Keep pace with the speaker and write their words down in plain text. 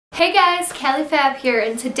Hey guys, Callie Fab here,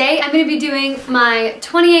 and today I'm going to be doing my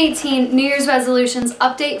 2018 New Year's resolutions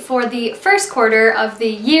update for the first quarter of the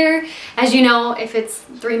year. As you know, if it's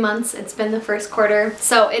 3 months, it's been the first quarter.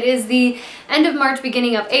 So it is the end of March,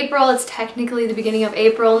 beginning of April. It's technically the beginning of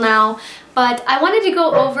April now. But I wanted to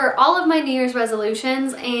go over all of my New Year's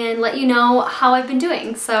resolutions and let you know how I've been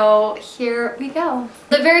doing. So here we go.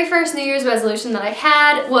 The very first New Year's resolution that I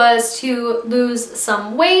had was to lose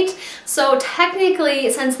some weight. So technically,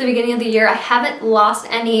 since the beginning of the year, I haven't lost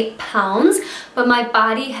any pounds, but my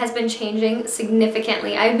body has been changing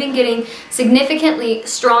significantly. I've been getting significantly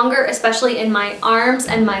stronger, especially in my arms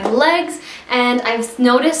and my legs, and I've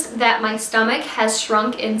noticed that my stomach has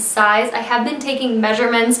shrunk in size. I have been taking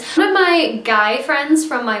measurements. One of my guy friends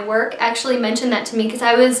from my work actually mentioned that to me because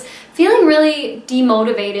I was feeling really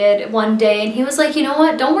demotivated one day, and he was like, you know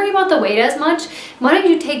what, don't worry about the weight as much. Why don't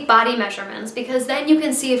you take body measurements, because then you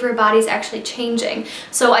can see if your body's actually changing.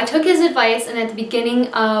 So I took his advice, and at the beginning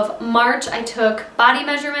of March I took body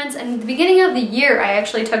measurements, and at the beginning of the year I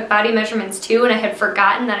actually took body measurements too, and I had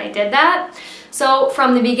forgotten that I did that. So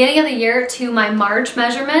from the beginning of the year to my March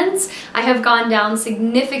measurements, I have gone down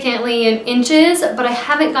significantly in inches, but I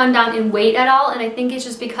haven't gone down in weight at all, and I think it's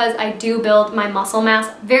just because I do build my muscle mass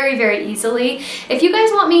very, very easily. If you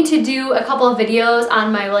guys want me to do a couple of videos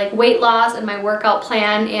on my weight loss and my workout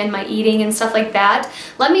plan and my eating and stuff like that,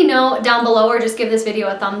 let me know down below, or just give this video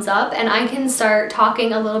a thumbs up and I can start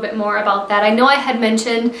talking a little bit more about that. I know I had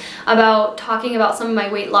mentioned about talking about some of my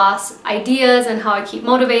weight loss ideas and how I keep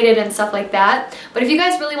motivated and stuff like that. But if you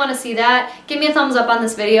guys really want to see that, give me a thumbs up on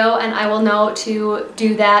this video and I will know to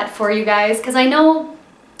do that for you guys, because I know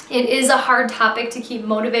it is a hard topic to keep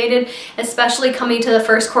motivated, especially coming to the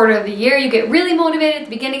first quarter of the year. You get really motivated at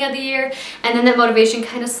the beginning of the year, and then that motivation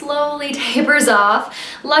kind of slowly tapers off.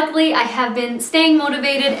 Luckily, I have been staying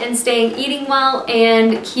motivated and staying eating well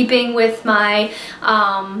and keeping with my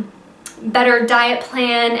better diet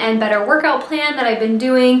plan and better workout plan that I've been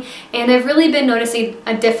doing, and I've really been noticing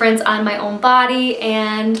a difference on my own body,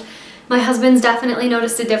 and my husband's definitely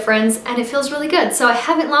noticed a difference, and it feels really good. So I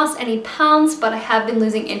haven't lost any pounds, but I have been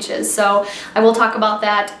losing inches, so I will talk about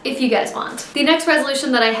that if you guys want. The next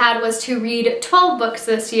resolution that I had was to read 12 books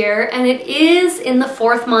this year, and it is in the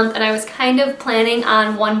 4th month, and I was kind of planning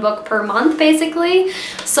on 1 book per month basically.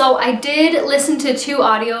 So I did listen to 2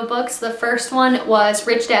 audiobooks. The first one was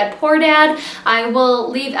Rich Dad Poor Dad. I will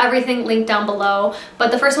leave everything linked down below,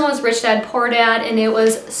 but the first one was Rich Dad Poor Dad, and it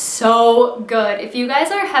was so good. If you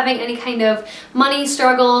guys are having any kind of money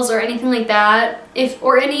struggles or anything like that, if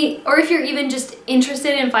you're even just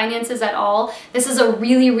interested in finances at all, this is a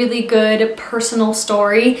really, really good personal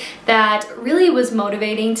story that really was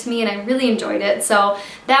motivating to me, and I really enjoyed it. So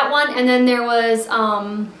that one, and then there was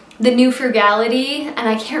The New Frugality, and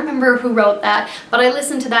I can't remember who wrote that, but I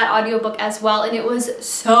listened to that audiobook as well, and it was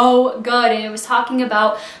so good. And it was talking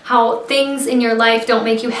about how things in your life don't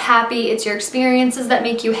make you happy, it's your experiences that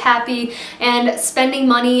make you happy, and spending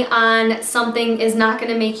money on something is not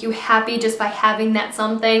going to make you happy just by having that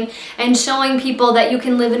something, and showing people that you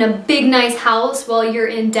can live in a big nice house while you're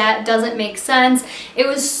in debt doesn't make sense. It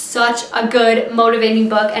was such a good motivating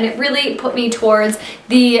book, and it really put me towards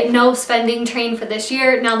the no spending train for this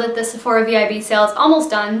year. Now that the Sephora VIB sale is almost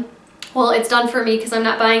done, well, it's done for me because I'm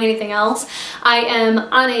not buying anything else. I am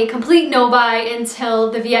on a complete no buy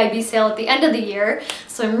until the VIB sale at the end of the year.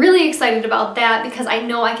 So I'm really excited about that because I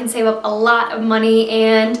know I can save up a lot of money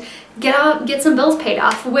and get some bills paid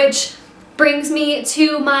off, which brings me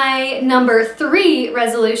to my number 3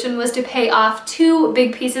 resolution, was to pay off 2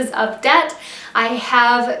 big pieces of debt. I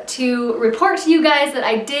have to report to you guys that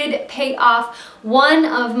I did pay off 1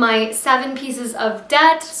 of my 7 pieces of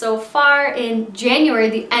debt so far in January.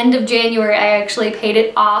 The end of January, I actually paid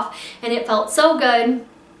it off, and it felt so good.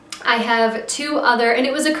 I have 2 other, and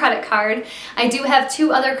it was a credit card. I do have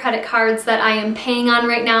 2 other credit cards that I am paying on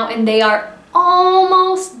right now, and they are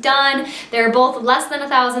almost done. They're both less than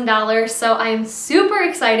 $1,000, so I'm super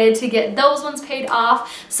excited to get those ones paid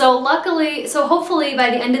off. So hopefully by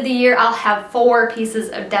the end of the year I'll have 4 pieces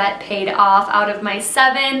of debt paid off out of my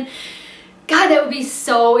 7. God, that would be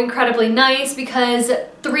so incredibly nice, because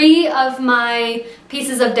 3 of my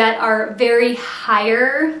pieces of debt are very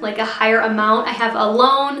higher, like a higher amount. I have a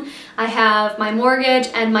loan, I have my mortgage,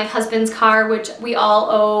 and my husband's car, which we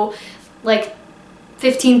all owe like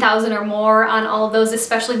 $15,000 or more on all of those,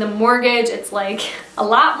 especially the mortgage. It's like a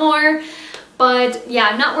lot more. But yeah,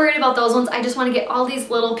 I'm not worried about those ones. I just want to get all these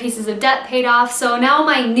little pieces of debt paid off. So now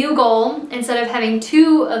my new goal, instead of having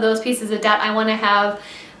 2 of those pieces of debt, I want to have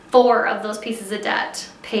 4 of those pieces of debt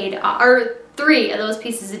paid off, or 3 of those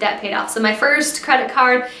pieces of debt paid off. So my first credit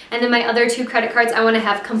card and then my other 2 credit cards I want to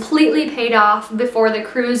have completely paid off before the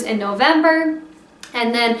cruise in November.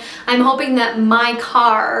 And then I'm hoping that my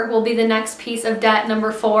car will be the next piece of debt,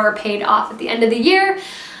 number 4, paid off at the end of the year.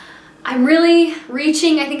 I'm really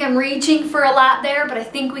reaching, I think I'm reaching for a lot there, but I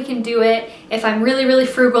think we can do it if I'm really, really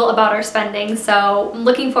frugal about our spending. So I'm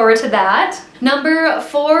looking forward to that. Number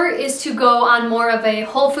 4 is to go on more of a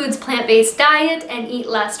whole foods plant-based diet and eat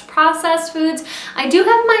less processed foods. I do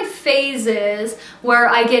have my phases where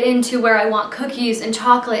I get into where I want cookies and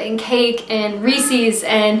chocolate and cake and Reese's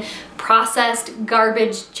and processed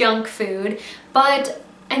garbage junk food,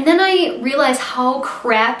 and then I realize how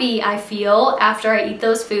crappy I feel after I eat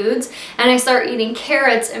those foods, and I start eating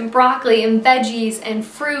carrots and broccoli and veggies and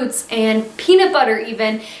fruits and peanut butter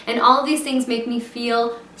even, and all of these things make me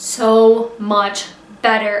feel so much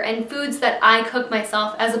better, and foods that I cook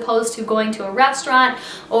myself as opposed to going to a restaurant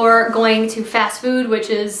or going to fast food, which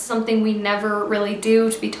is something we never really do,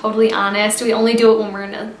 to be totally honest. We only do it when we're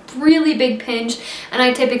in a really big pinch, and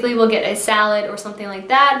I typically will get a salad or something like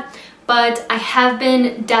that. But I have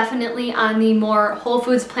been definitely on the more whole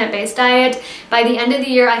foods plant-based diet. By the end of the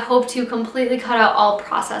year, I hope to completely cut out all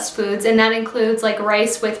processed foods, and that includes like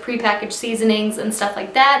rice with prepackaged seasonings and stuff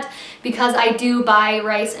like that, because I do buy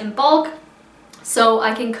rice in bulk so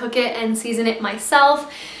I can cook it and season it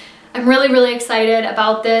myself. I'm really, really excited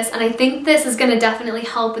about this, and I think this is going to definitely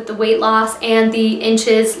help with the weight loss and the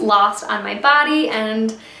inches lost on my body,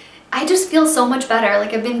 and I just feel so much better.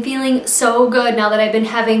 Like, I've been feeling so good now that I've been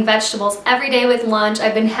having vegetables every day with lunch.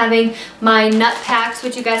 I've been having my nut packs,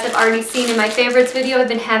 which you guys have already seen in my favorites video. I've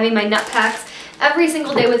been having my nut packs every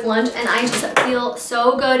single day with lunch, and I just feel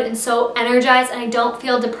so good and so energized, and I don't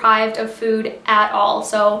feel deprived of food at all.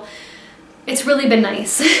 So it's really been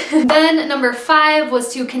nice. Then number 5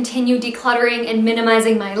 was to continue decluttering and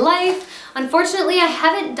minimizing my life. Unfortunately, I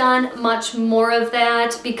haven't done much more of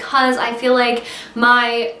that because I feel like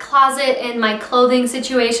my closet and my clothing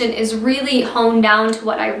situation is really honed down to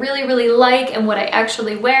what I really, really like and what I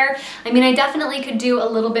actually wear. I mean, I definitely could do a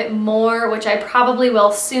little bit more, which I probably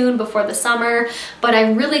will soon before the summer, but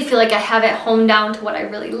I really feel like I have it honed down to what I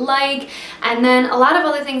really like. And then a lot of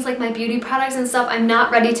other things like my beauty products and stuff, I'm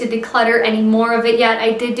not ready to declutter any more of it yet.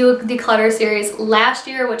 I did do a declutter series last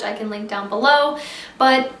year, which I can link down below,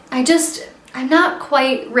 but I'm not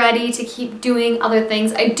quite ready to keep doing other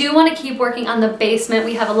things. I do want to keep working on the basement.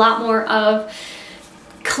 We have a lot more of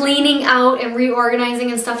cleaning out and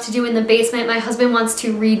reorganizing and stuff to do in the basement. My husband wants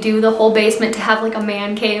to redo the whole basement to have like a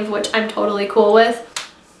man cave, which I'm totally cool with.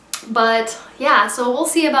 But yeah, so we'll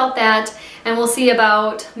see about that, and we'll see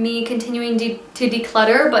about me continuing to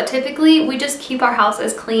declutter, but typically we just keep our house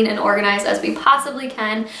as clean and organized as we possibly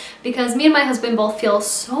can, because me and my husband both feel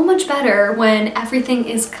so much better when everything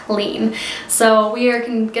is clean. So we are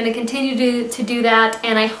going to continue to do that,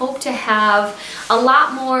 and I hope to have a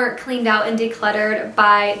lot more cleaned out and decluttered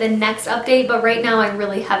by the next update, but right now I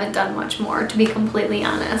really haven't done much more, to be completely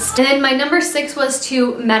honest. And then my number 6 was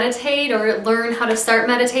to meditate, or learn how to start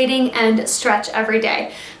meditating and stretch every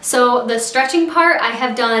day. So the stretching part I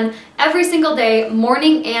have done every single day,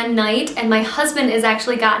 morning and night, and my husband has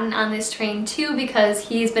actually gotten on this train too because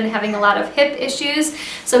he's been having a lot of hip issues.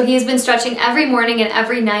 So he's been stretching every morning and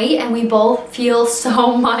every night, and we both feel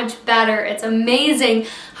so much better. It's amazing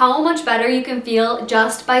how much better you can feel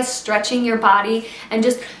just by stretching your body and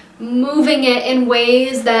just moving it in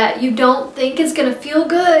ways that you don't think is gonna feel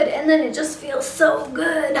good, and then it just feels so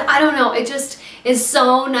good. I don't know, it just is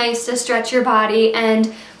so nice to stretch your body,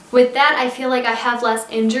 and with that I feel like I have less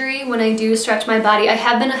injury when I do stretch my body. I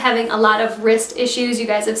have been having a lot of wrist issues. You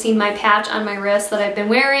guys have seen my patch on my wrist that I've been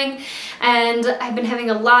wearing, and I've been having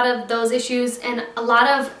a lot of those issues and a lot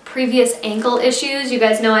of previous ankle issues. You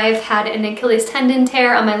guys know I've had an Achilles tendon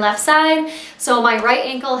tear on my left side, so my right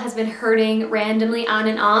ankle has been hurting randomly on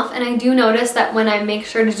and off, and I do notice that when I make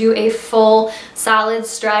sure to do a full solid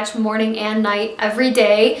stretch morning and night every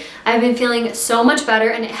day, I've been feeling so much better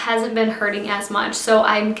and it hasn't been hurting as much. So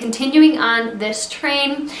I'm continuing on this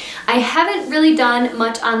train. I haven't really done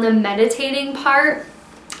much on the meditating part.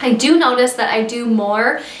 I do notice that I do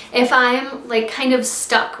more if I'm like kind of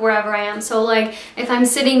stuck wherever I am. So like if I'm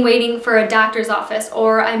sitting waiting for a doctor's office,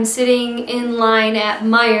 or I'm sitting in line at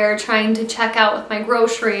Meijer trying to check out with my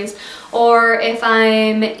groceries, or if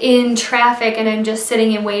I'm in traffic and I'm just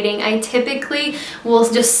sitting and waiting, I typically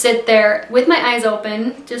will just sit there with my eyes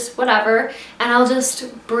open, just whatever, and I'll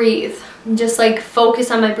just breathe, just like focus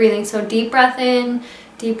on my breathing. So deep breath in,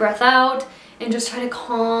 deep breath out. and just try to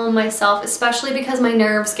calm myself, especially because my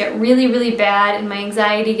nerves get really, really bad and my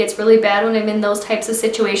anxiety gets really bad when I'm in those types of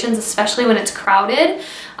situations, especially when it's crowded.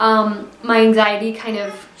 My anxiety kind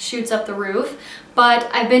of shoots up the roof. But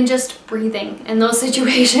I've been just breathing in those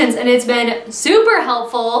situations and it's been super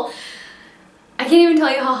helpful. I can't even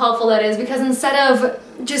tell you how helpful that is, because instead of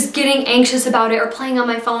just getting anxious about it or playing on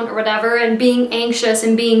my phone or whatever and being anxious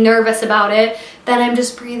and being nervous about it, then I'm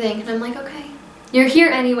just breathing and I'm like, okay, you're here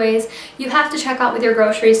anyways. You have to check out with your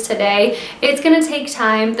groceries today. It's gonna take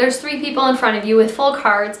time. There's 3 people in front of you with full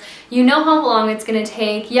carts. You know how long it's gonna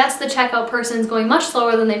take. Yes, the checkout person's going much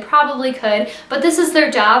slower than they probably could, but this is their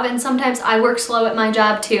job, and sometimes I work slow at my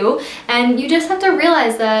job too. And you just have to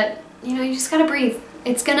realize that, you know, you just gotta breathe.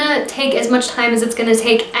 It's gonna take as much time as it's gonna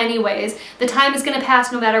take anyways. The time is gonna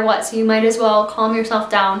pass no matter what, so you might as well calm yourself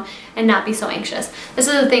down and not be so anxious. This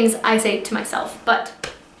is the things I say to myself, but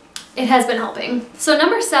it has been helping. So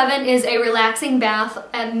number 7 is a relaxing bath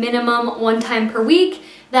at minimum 1 time per week.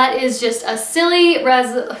 That is just a silly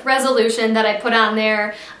resolution that I put on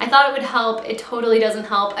there. I thought it would help. It totally doesn't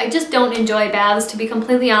help. I just don't enjoy baths, to be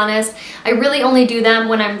completely honest. I really only do them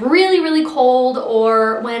when I'm really, really cold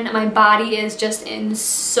or when my body is just in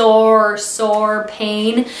sore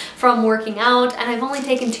pain from working out. And I've only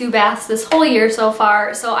taken 2 baths this whole year so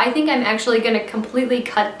far. So I think I'm actually gonna completely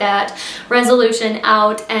cut that resolution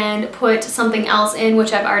out and put something else in,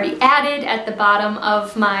 which I've already added at the bottom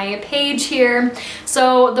of my page here.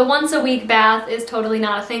 So the once a week bath is totally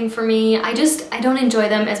not a thing for me. I don't enjoy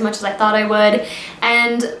them as much as I thought I would,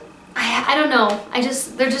 and I don't know,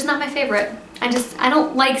 they're just not my favorite. I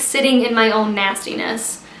don't like sitting in my own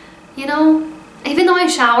nastiness, you know? Even though I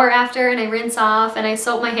shower after and I rinse off and I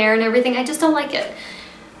soap my hair and everything, I just don't like it.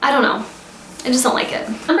 I don't know, I just don't like it.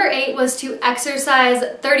 Number 8 was to exercise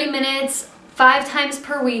 30 minutes 5 times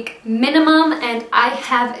per week minimum, and I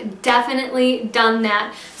have definitely done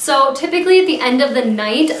that. So typically at the end of the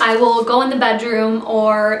night, I will go in the bedroom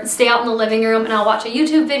or stay out in the living room and I'll watch a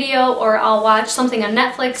YouTube video or I'll watch something on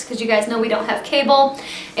Netflix, because you guys know we don't have cable,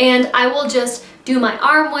 and I will just do my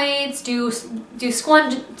arm weights, do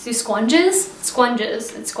squunges,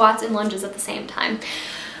 it's squats and lunges at the same time.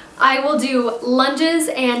 I will do lunges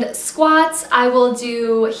and squats. I will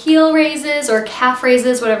do heel raises or calf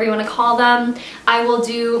raises, whatever you want to call them. I will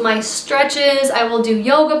do my stretches. I will do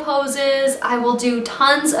yoga poses. I will do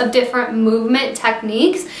tons of different movement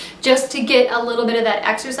techniques just to get a little bit of that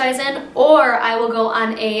exercise in, or I will go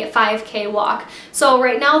on a 5K walk. So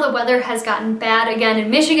right now the weather has gotten bad again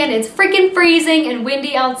in Michigan. It's freaking freezing and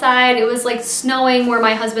windy outside. It was like snowing where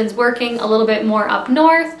my husband's working, a little bit more up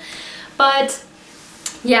north, but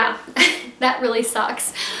yeah, that really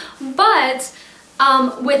sucks. But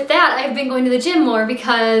with that, I've been going to the gym more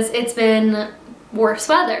because it's been worse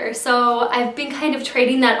weather. So I've been kind of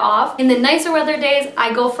trading that off. In the nicer weather days,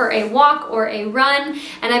 I go for a walk or a run,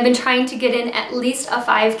 and I've been trying to get in at least a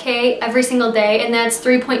 5K every single day, and that's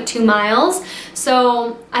 3.2 miles.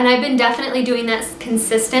 So, and I've been definitely doing that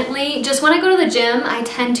consistently. Just when I go to the gym, I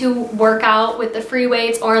tend to work out with the free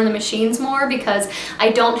weights or on the machines more because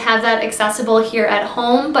I don't have that accessible here at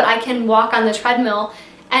home, but I can walk on the treadmill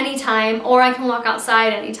anytime, or I can walk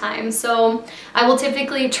outside anytime. So I will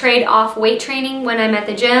typically trade off weight training when I'm at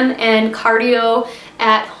the gym and cardio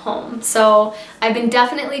at home. So I've been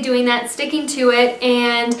definitely doing that, sticking to it,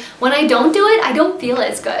 and when I don't do it, I don't feel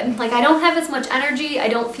as good. Like, I don't have as much energy. I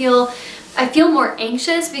feel more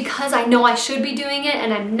anxious because I know I should be doing it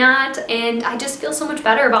and I'm not, and I just feel so much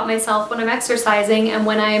better about myself when I'm exercising and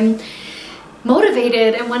when I'm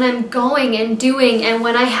motivated and when I'm going and doing and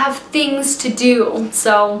when I have things to do.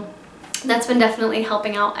 So that's been definitely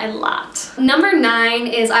helping out a lot. Number 9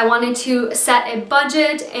 is I wanted to set a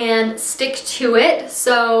budget and stick to it.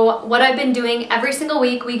 So what I've been doing every single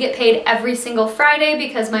week, we get paid every single Friday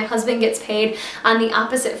because my husband gets paid on the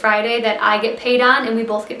opposite Friday that I get paid on, and we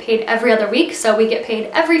both get paid every other week, so we get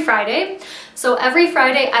paid every Friday. So every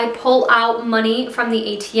Friday I pull out money from the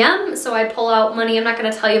ATM. So I pull out money, I'm not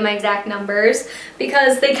going to tell you my exact numbers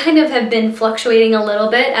because they kind of have been fluctuating a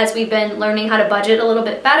little bit as we've been learning how to budget a little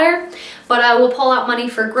bit better. But I will pull out money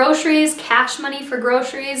for groceries, cash money for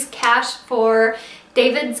groceries, cash for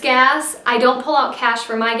David's gas. I don't pull out cash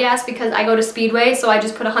for my gas because I go to Speedway, so I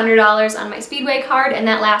just put $100 on my Speedway card and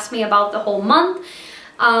that lasts me about the whole month.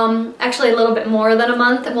 Actually a little bit more than a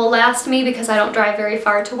month will last me because I don't drive very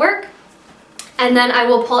far to work. and then I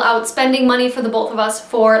will pull out spending money for the both of us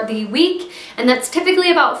for the week, and that's typically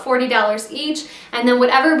about $40 each. And then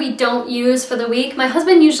whatever we don't use for the week, my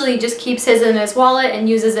husband usually just keeps his in his wallet and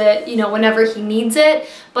uses it, you know, whenever he needs it.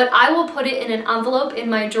 But I will put it in an envelope in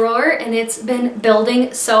my drawer, and it's been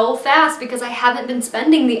building so fast because I haven't been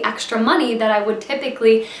spending the extra money that I would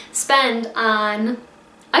typically spend on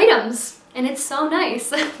items. And it's so nice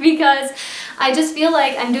because I just feel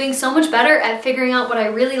like I'm doing so much better at figuring out what I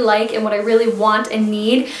really like and what I really want and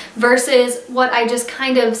need versus what I just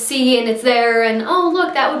kind of see and it's there and, oh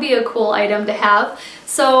look, that would be a cool item to have.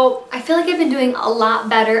 So I feel like I've been doing a lot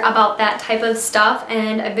better about that type of stuff,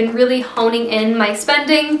 and I've been really honing in my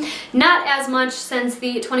spending. Not as much since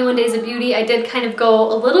the 21 Days of Beauty. I did kind of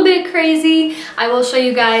go a little bit crazy. I will show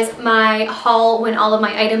you guys my haul when all of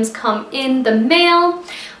my items come in the mail.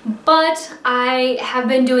 But I have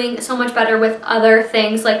been doing so much better with other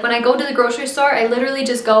things. Like when I go to the grocery store, I literally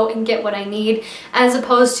just go and get what I need, as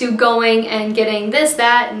opposed to going and getting this,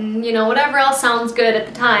 that, and you know, whatever else sounds good at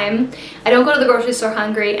the time. I don't go to the grocery store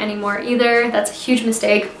hungry anymore either. That's a huge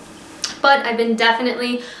mistake. But I've been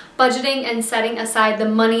definitely budgeting and setting aside the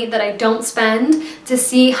money that I don't spend to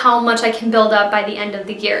see how much I can build up by the end of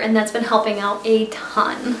the year, and that's been helping out a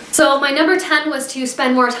ton. So my number 10 was to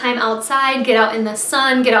spend more time outside, get out in the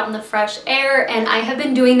sun, get out in the fresh air, and I have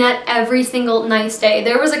been doing that every single nice day.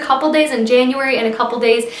 There was a couple days in January and a couple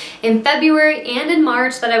days in February and in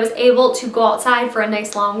March that I was able to go outside for a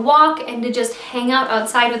nice long walk and to just hang out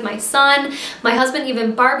outside with my son. My husband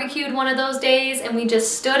even barbecued one of those days, and we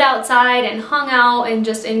just stood outside and hung out and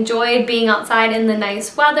just enjoyed being outside in the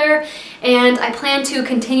nice weather. And I plan to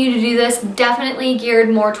continue to do this, definitely geared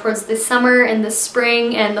more towards the summer and the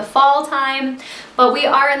spring and the fall time. But we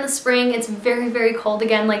are in the spring. It's very, very cold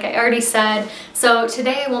again, like I already said. So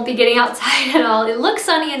today I won't be getting outside at all. It looks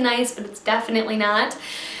sunny and nice, but it's definitely not.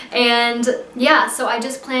 And yeah, so I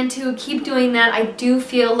just plan to keep doing that. I do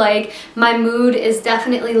feel like my mood is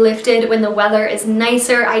definitely lifted when the weather is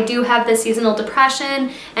nicer. I do have the seasonal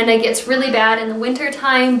depression, and it gets really bad in the winter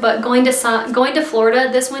time, but going to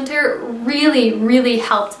Florida this winter really, really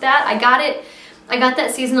helped that. I got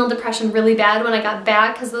that seasonal depression really bad when I got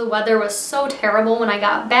back because the weather was so terrible when I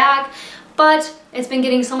got back. But it's been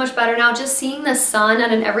getting so much better now. Just seeing the sun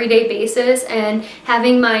on an everyday basis and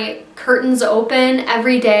having my curtains open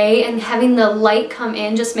every day and having the light come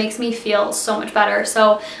in just makes me feel so much better.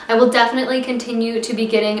 So I will definitely continue to be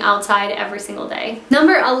getting outside every single day.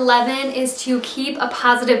 Number 11 is to keep a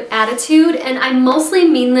positive attitude, and I mostly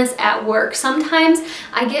mean this at work. Sometimes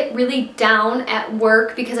I get really down at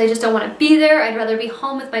work because I just don't want to be there. I'd rather be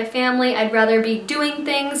home with my family. I'd rather be doing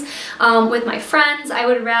things with my friends. I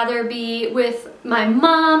would rather be with my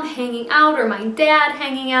mom hanging out or my dad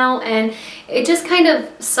hanging out, and it just kind of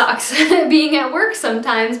sucks being at work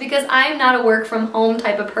sometimes because I'm not a work from home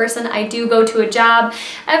type of person. I do go to a job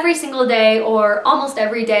every single day or almost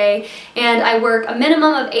every day, and I work a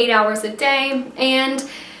minimum of 8 hours a day, and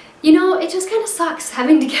you know, it just kind of sucks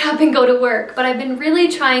having to get up and go to work. But I've been really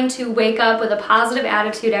trying to wake up with a positive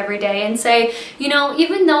attitude every day and say, you know,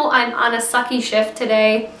 even though I'm on a sucky shift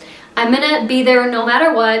today, I'm gonna be there no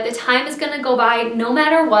matter what. The time is gonna go by no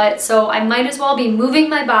matter what, so I might as well be moving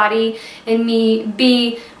my body and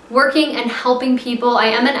be working and helping people. I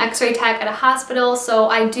am an x-ray tech at a hospital, so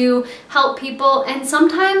I do help people, and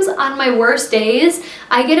sometimes on my worst days,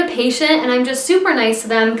 I get a patient and I'm just super nice to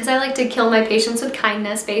them because I like to kill my patients with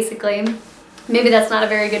kindness, basically. Maybe that's not a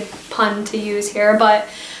very good pun to use here, but,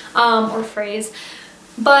 or phrase.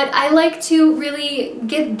 But I like to really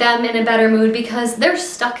get them in a better mood because they're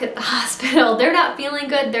stuck at the hospital. They're not feeling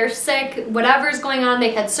good, they're sick, whatever's going on,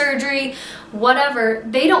 they had surgery, whatever.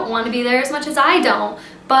 They don't want to be there as much as I don't,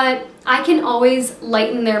 but I can always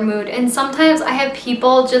lighten their mood. And sometimes I have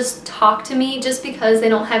people just talk to me just because they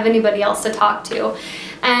don't have anybody else to talk to.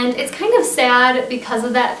 And it's kind of sad because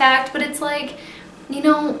of that fact, but it's like, you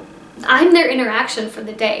know, I'm their interaction for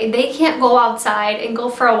the day. They can't go outside and go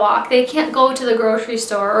for a walk. They can't go to the grocery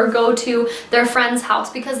store or go to their friend's house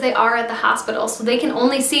because they are at the hospital. So they can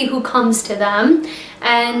only see who comes to them.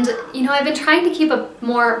 And, you know, I've been trying to keep a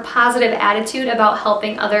more positive attitude about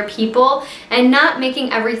helping other people and not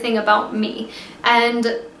making everything about me. And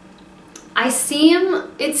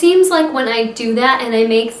it seems like when I do that and I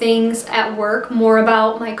make things at work more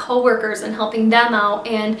about my coworkers and helping them out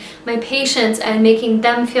and my patients and making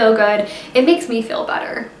them feel good, it makes me feel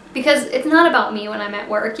better. Because it's not about me when I'm at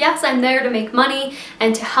work. Yes, I'm there to make money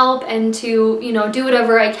and to help and to, you know, do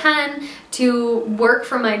whatever I can to work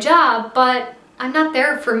for my job, but I'm not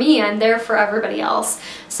there for me, I'm there for everybody else.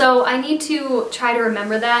 So I need to try to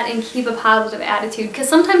remember that and keep a positive attitude, because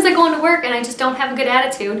sometimes I go into work and I just don't have a good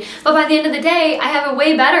attitude, but by the end of the day I have a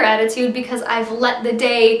way better attitude because I've let the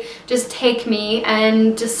day just take me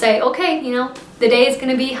and just say, okay, you know, the day is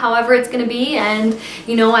gonna be however it's gonna be, and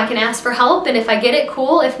you know, I can ask for help, and if I get it,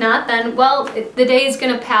 cool. If not, then well, the day is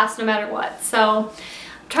gonna pass no matter what. So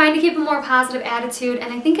trying to keep a more positive attitude,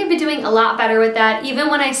 and I think I've been doing a lot better with that. Even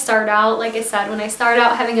when I start out, like I said, when I start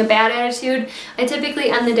out having a bad attitude, I typically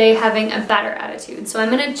end the day having a better attitude. So I'm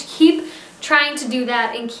gonna keep trying to do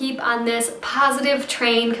that and keep on this positive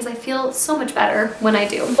train because I feel so much better when I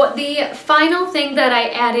do. But the final thing that I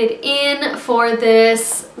added in for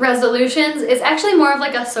this resolutions is actually more of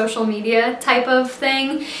like a social media type of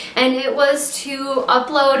thing, and it was to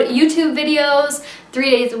upload YouTube videos 3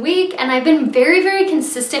 days a week, and I've been very, very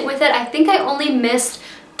consistent with it. I think I only missed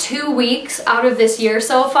 2 weeks out of this year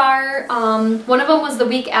so far. One of them was the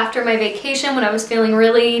week after my vacation when I was feeling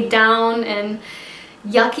really down and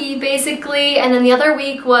yucky basically, and then the other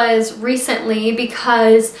week was recently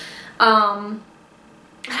because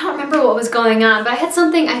I don't remember what was going on, but I had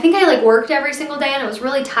something, I think I like worked every single day and I was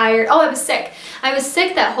really tired. Oh, I was sick. I was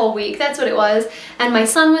sick that whole week, that's what it was. And my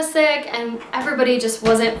son was sick and everybody just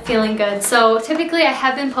wasn't feeling good. So typically I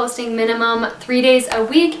have been posting minimum 3 days a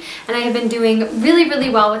week, and I have been doing really, really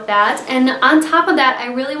well with that. And on top of that, I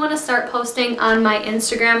really want to start posting on my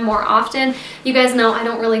Instagram more often. You guys know I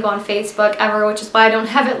don't really go on Facebook ever, which is why I don't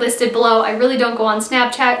have it listed below. I really don't go on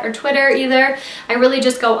Snapchat or Twitter either. I really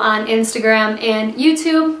just go on Instagram and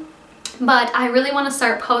YouTube. But I really want to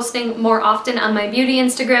start posting more often on my beauty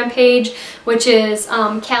Instagram page, which is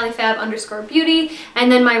CallieFab_beauty,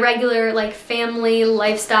 and then my regular like family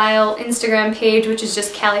lifestyle Instagram page, which is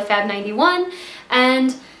just CallieFab91.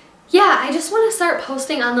 And yeah, I just want to start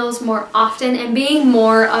posting on those more often and being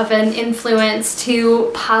more of an influence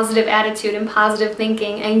to positive attitude and positive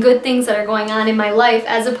thinking and good things that are going on in my life,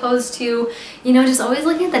 as opposed to, you know, just always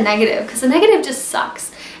looking at the negative, because the negative just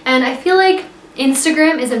sucks. And I feel like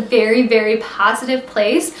Instagram is a very, very positive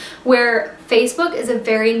place where Facebook is a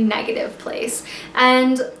very negative place.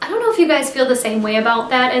 And I don't know if you guys feel the same way about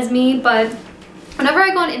that as me, but whenever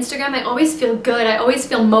I go on Instagram, I always feel good, I always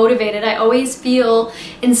feel motivated, I always feel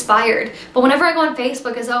inspired. But whenever I go on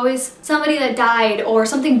Facebook, it's always somebody that died, or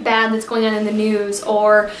something bad that's going on in the news,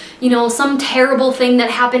 or, you know, some terrible thing that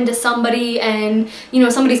happened to somebody and, you know,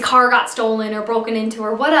 somebody's car got stolen or broken into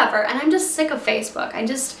or whatever. And I'm just sick of Facebook.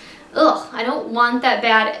 I don't want that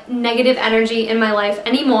bad negative energy in my life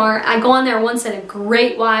anymore. I go on there once in a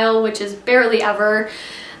great while, which is barely ever.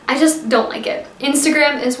 I just don't like it.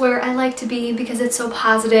 Instagram is where I like to be because it's so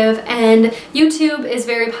positive, and YouTube is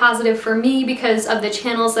very positive for me because of the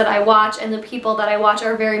channels that I watch, and the people that I watch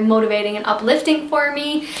are very motivating and uplifting for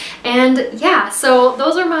me. And yeah, so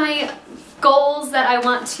those are my goals that I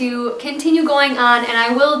want to continue going on, and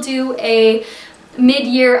I will do a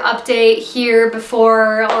mid-year update here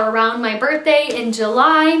before or around my birthday in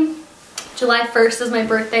July. July 1st is my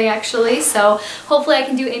birthday actually, so hopefully I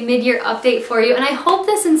can do a mid-year update for you. And I hope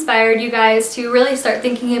this inspired you guys to really start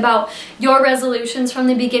thinking about your resolutions from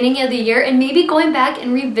the beginning of the year, and maybe going back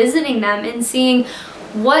and revisiting them and seeing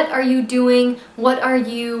what are you doing, what are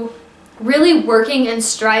you really working and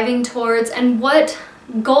striving towards, and what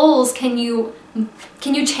goals can you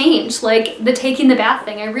change, like the taking the bath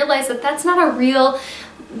thing. I realized that that's not a real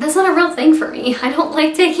thing for me. I don't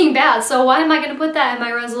like taking baths, so why am I going to put that in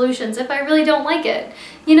my resolutions if I really don't like it,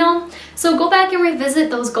 you know? So go back and revisit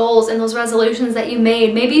those goals and those resolutions that you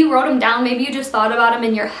made. Maybe you wrote them down, maybe you just thought about them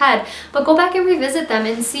in your head, but go back and revisit them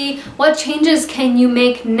and see what changes can you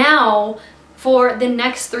make now for the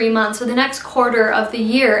next 3 months or the next quarter of the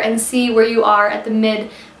year, and see where you are at the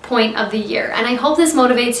midpoint of the year. And I hope this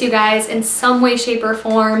motivates you guys in some way, shape, or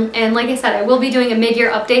form. And like I said, I will be doing a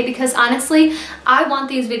mid-year update because honestly, I want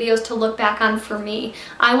these videos to look back on for me.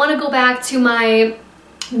 I want to go back to my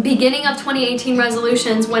beginning of 2018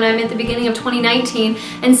 resolutions when I'm at the beginning of 2019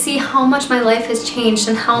 and see how much my life has changed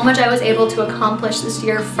and how much I was able to accomplish this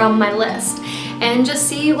year from my list, and just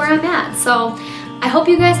see where I'm at. So I hope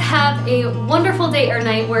you guys have a wonderful day or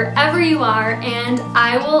night wherever you are, and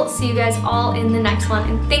I will see you guys all in the next one.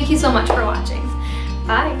 And thank you so much for watching.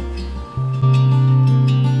 Bye.